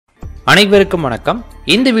அனைவருக்கும் வணக்கம்.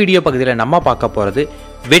 இந்த வீடியோ பகுதியில் நம்ம பார்க்க போறது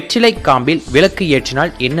வெற்றிலை காம்பில் விளக்கு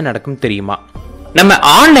ஏற்றினால் என்ன நடக்கும் தெரியுமா? நம்ம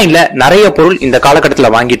ஆன்லைன்ல நிறைய பொருள் இந்த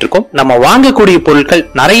காலகட்டத்தில் வாங்கிட்டு இருக்கோம். நம்ம வாங்கக்கூடிய பொருட்கள்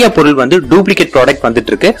நிறைய பொருள் டூப்ளிகேட் ப்ராடக்ட்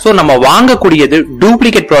வந்துட்டு இருக்கு. சோ நம்ம வாங்கக்கூடியது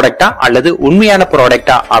டூப்ளிகேட் ப்ராடக்டா அல்லது உண்மையான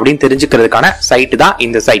ப்ராடக்டா அப்படின்னு தெரிஞ்சுக்கிறதுக்கான சைட் தான்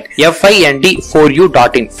இந்த சைட்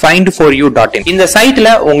find4u.in find4u.in. இந்த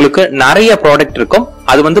சைட்ல உங்களுக்கு நிறைய ப்ராடக்ட் இருக்கும்.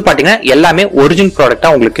 அது பாத்தீங்கன்னா எல்லாமே ஒரிஜினல் ப்ராடக்டா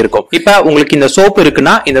உங்களுக்கு இருக்கும். இப்ப உங்களுக்கு இந்த சோப்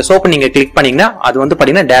இருக்குன்னா இந்த சோப் நீங்க கிளிக் பண்ணீங்கன்னா அது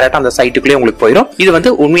பாத்தீங்கன்னா டைரக்டா அந்த சைட்டுக்குள்ளே உங்களுக்கு போயிடும்.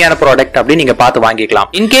 இது உண்மையான ப்ராடக்ட் அப்படின்னு நீங்க பார்த்து வாங்கிக்கலாம்.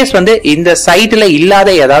 இன்கேஸ் இந்த சைட்ல இல்லாத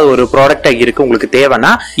ஏதாவது ஒரு ப்ராடக்ட் இருக்கு உங்களுக்கு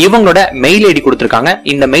தேவைன்னா இவங்களோட மெயில் ஐடி கொடுத்திருக்காங்க.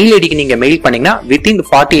 இந்த மெயில் ஐடிக்கு நீங்க மெயில் பண்ணீங்கன்னா வித்தின்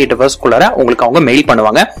 48 hours குள்ள உங்களுக்கு அவங்க மெயில்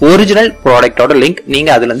பண்ணுவாங்க. ஒரிஜினல் ப்ராடக்டோட லிங்க்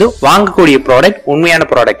நீங்க அதுல இருந்து வாங்கக்கூடிய ப்ராடக்ட் உண்மையான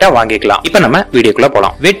ப்ராடக்டா வாங்கிக்கலாம். இப்ப நம்ம வீடியோக்குள்ள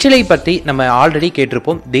போலாம். வெற்றிலை பத்தி நம்ம ஆல்ரெடி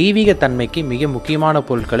கேட்டிருப்போம். தெய்வீக தன்மைக்கு மிக முக்கியமான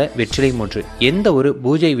பொருட்களை வெற்றிலை மூன்று. எந்த ஒரு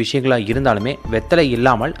பூஜை விஷயங்களா இருந்தாலுமே வெத்தலை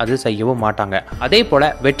இல்லாமல் அது செய்யவும் மாட்டாங்க. அதே போல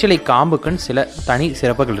வெற்றிலை காம்புக்குன்னு சில தனி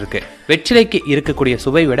சிறப்புகள் இருக்கு. வெற்றிலைக்கு இருக்கக்கூடிய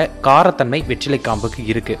சுவை விட காரத்தன்மை வெற்றிலை காம்புக்கு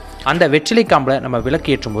இருக்கு. அந்த வெற்றிலை காம்புல நம்ம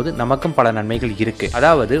விளக்கு ஏற்றும் போது நமக்கும் பல நன்மைகள் இருக்கு.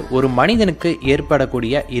 அதாவது ஒரு மனிதனுக்கு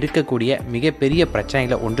இருக்கக்கூடிய மிகப்பெரிய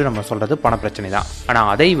பிரச்சனைகளை ஒன்று நம்ம சொல்றது பண பிரச்சனை தான். ஆனா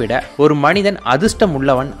அதை விட ஒரு மனிதன் அதிர்ஷ்டம்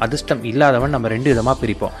உள்ளவன் அதிர்ஷ்டம் இல்லாதவன் நம்ம ரெண்டு விதமா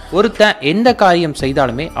பிரிப்போம். ஒருத்தன் எந்த காரியம்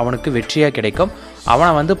செய்தாலுமே அவனுக்கு வெற்றியா கிடைக்கும்.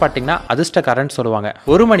 அவனை பாத்தீங்கன்னா அதிர்ஷ்டக்காரன் சொல்லுவாங்க.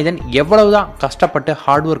 ஒரு மனிதன் எவ்வளவுதான் கஷ்டப்பட்டு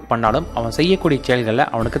ஹார்ட் ஒர்க் பண்ணாலும் அவன் செய்யக்கூடிய செயல்கள்ல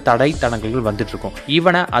அவனுக்கு தடை தடங்கல்கள் வந்துட்டு இருக்கும்.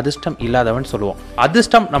 இவனை அதிர்ஷ்டம் இல்லாதவன் சொல்லுவோம்.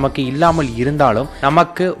 அதிர்ஷ்டம் நமக்கு இல்லாமல் இருந்தாலும்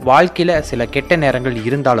நமக்கு வாழ்க்கையில சில கெட்ட நேரங்கள்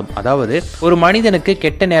இருந்தாலும், அதாவது ஒரு மனிதனுக்கு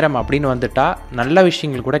கெட்ட நேரம் அப்படின்னு வந்துட்டா நல்ல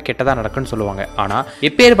விஷயங்கள் கூட கெட்டதா நடக்குன்னு சொல்லுவாங்க. ஆனா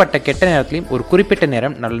எப்பேற்பட்ட கெட்ட நேரத்திலையும் ஒரு குறிப்பிட்ட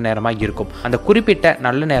நேரம் நல்ல நேரமா இருக்கும். அந்த குறிப்பிட்ட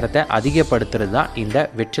நல்ல நேரத்தை அதிகப்படுத்துறது தான் இந்த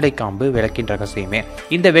வெற்றிலை காம்பு விளக்கின் ரகசியமே.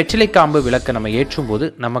 இந்த வெற்றிலை காம்பு விளக்கு நம்ம போது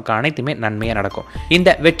நமக்கு அனைத்துமே நன்மையா நடக்கும். இந்த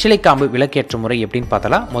வெற்றிலை காம்பு விளக்கேற்ற முறை எப்படின்னு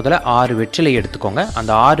பார்த்தலாம். முதல்ல 6 வெற்றிலை எடுத்துக்கோங்க.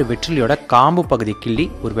 அந்த 6 வெற்றிலையோட காம்பு பகுதி கிள்ளி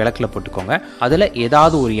ஒரு விளக்குல போட்டுக்கோங்க. அதுல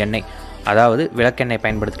ஏதாவது ஒரு எண்ணெய், அதாவது விளக்கெண்ணெய்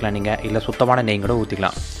பயன்படுத்திக்கலாம், நீங்க இல்ல சுத்தமான நெய் கூட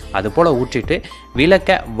ஊற்றிக்கலாம். அது போல ஊற்றிட்டு விளக்க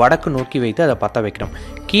வடக்கு நோக்கி வைத்து அதை பற்ற வைக்கணும்.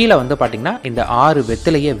 கீழே பார்த்தீங்கன்னா இந்த 6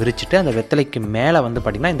 வெத்திலையை விரிச்சிட்டு அந்த வெத்திலைக்கு மேலே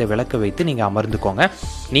பார்த்தீங்கன்னா இந்த விளக்கை வைத்து நீங்கள் அமர்ந்துக்கோங்க.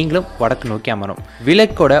 நீங்களும் வடக்கு நோக்கி அமரும்.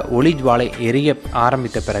 விளக்கோட ஒளி ஜுவாலை எரிய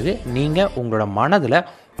ஆரம்பித்த பிறகு நீங்கள் உங்களோட மனதில்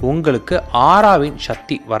உங்களுக்கு ஆறாவின்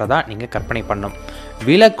சக்தி வரதா நீங்கள் கற்பனை பண்ணணும்.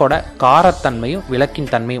 விளக்கோட காரத்தன்மையும்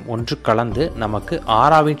விளக்கின் தன்மையும் ஒன்று கலந்து நமக்கு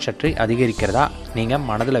ஆறாவின் சக்தி அதிகரிக்கிறதா நீங்கள்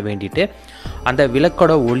மனதில் வேண்டிட்டு அந்த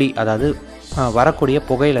விளக்கோட ஒளி, அதாவது வரக்கூடிய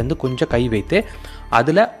புகையிலேருந்து கொஞ்சம் கை வைத்து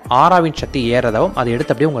அதில் ஆறாவின் சக்தி ஏறதாகவும் அதை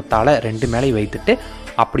எடுத்து அப்படியே உங்கள் தலை 2 மேலே வைத்துட்டு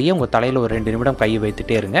அப்படியே உங்கள் தலையில் ஒரு 2 நிமிடம் கையை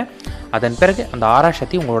வைத்துட்டே இருங்க. அதன் பிறகு அந்த ஆறா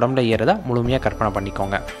சக்தி உங்கள் உடம்புல ஏறதா முழுமையாக கற்பனை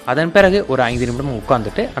பண்ணிக்கோங்க. அதன் பிறகு ஒரு 5 நிமிடம்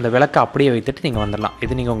உட்காந்துட்டு அந்த விளக்கை அப்படியே வைத்துட்டு நீங்கள் வந்துடலாம்.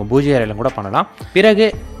 இது நீங்கள் உங்கள் பூஜை அறையிலும் கூட பண்ணலாம். பிறகு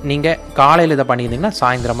நீங்கள் காலையில் இதை பண்ணியிருந்தீங்கன்னா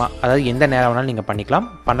சாயந்தரமாக, அதாவது எந்த நேரம் வேணாலும் நீங்கள் பண்ணிக்கலாம்.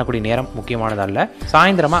 பண்ணக்கூடிய நேரம் முக்கியமானதல்ல.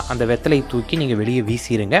 சாயந்தரமாக அந்த வெத்தலை தூக்கி நீங்கள் வெளியே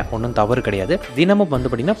வீசிடுங்க. ஒன்றும் தவறு கிடையாது. தினமும்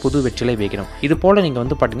பார்த்தீங்கன்னா புது வெற்றிலை வைக்கணும். இது போல்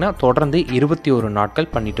நீங்கள் பார்த்தீங்கன்னா தொடர்ந்து 21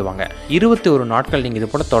 நாட்கள் பண்ணிட்டு வாங்க. 21 நாட்கள் நீங்கள் இது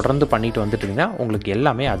போல் தொடர்ந்து பண்ணிட்டு வந்துட்டீங்கன்னா உங்களுக்கு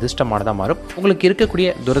எல்லாமே அதிர்ஷ்டமானதாக மாறும். உங்களுக்கு இருக்கக்கூடிய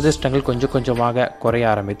துரதிர்ஷ்டங்கள் கொஞ்சம் கொஞ்சமாக குறைய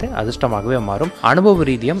ஆரம்பித்து அதிர்ஷ்டமாகவே மாறும். அனுபவ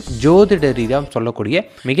ரீதியம் ஜோதிட ரீதியம் சொல்லக்கூடிய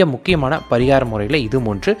மிக முக்கியமான பரிகார முறையில் இது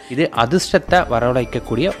ஒன்று. இது அதிர்ஷ்டத்தை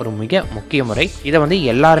வரவழைக்கக்கூடிய ஒரு மிக முக்கிய முறை. இதை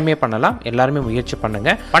எல்லாருமே பண்ணலாம். எல்லாருமே முயற்சி பண்ணுங்க.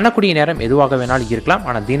 பண்ணக்கூடிய நேரம் எதுவாக வேணாலும் இருக்கலாம்.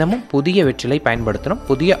 ஆனால் தினமும் புதிய வெற்றிலை பயன்படுத்தணும்.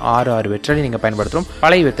 புதிய 6 வெற்றிலை நீங்க பயன்படுத்தணும்.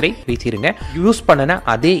 பழைய வெற்றிலை வீசிருங்க. யூஸ் பண்ணன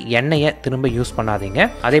அதே எண்ணெயை திரும்ப யூஸ் பண்ணாதீங்க.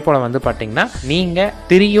 அதே போல பாத்தீங்கன்னா நீங்க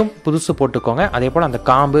திரியும் புதுசு போட்டுக்கோங்க. அதே போல அந்த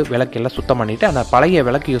காம்பு விளக்கு எல்லாம் சுத்தம் பண்ணிட்டு அந்த பழைய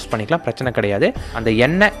விளக்கு யூஸ் பண்ணிக்கலாம். பிரச்சனை கிடையாது. அந்த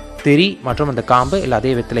எண்ணெய், திரி மற்றும் அந்த காம்பு இல்ல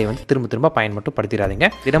அதே வெத்திலை திரும்ப பயன்படுத்திடாதீங்க.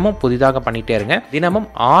 தினமும் புதிதாக பண்ணிட்டே இருங்க. தினமும்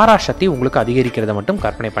ஆறா சக்தி உங்களுக்கு அதிகரிக்கிறத மட்டும்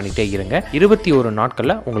கற்பனை பண்ணிட்டே இருங்க. 21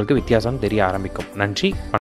 நாட்கள்ல உங்களுக்கு வித்தியாசம் தெரிய ஆரம்பிக்கும். நன்றி.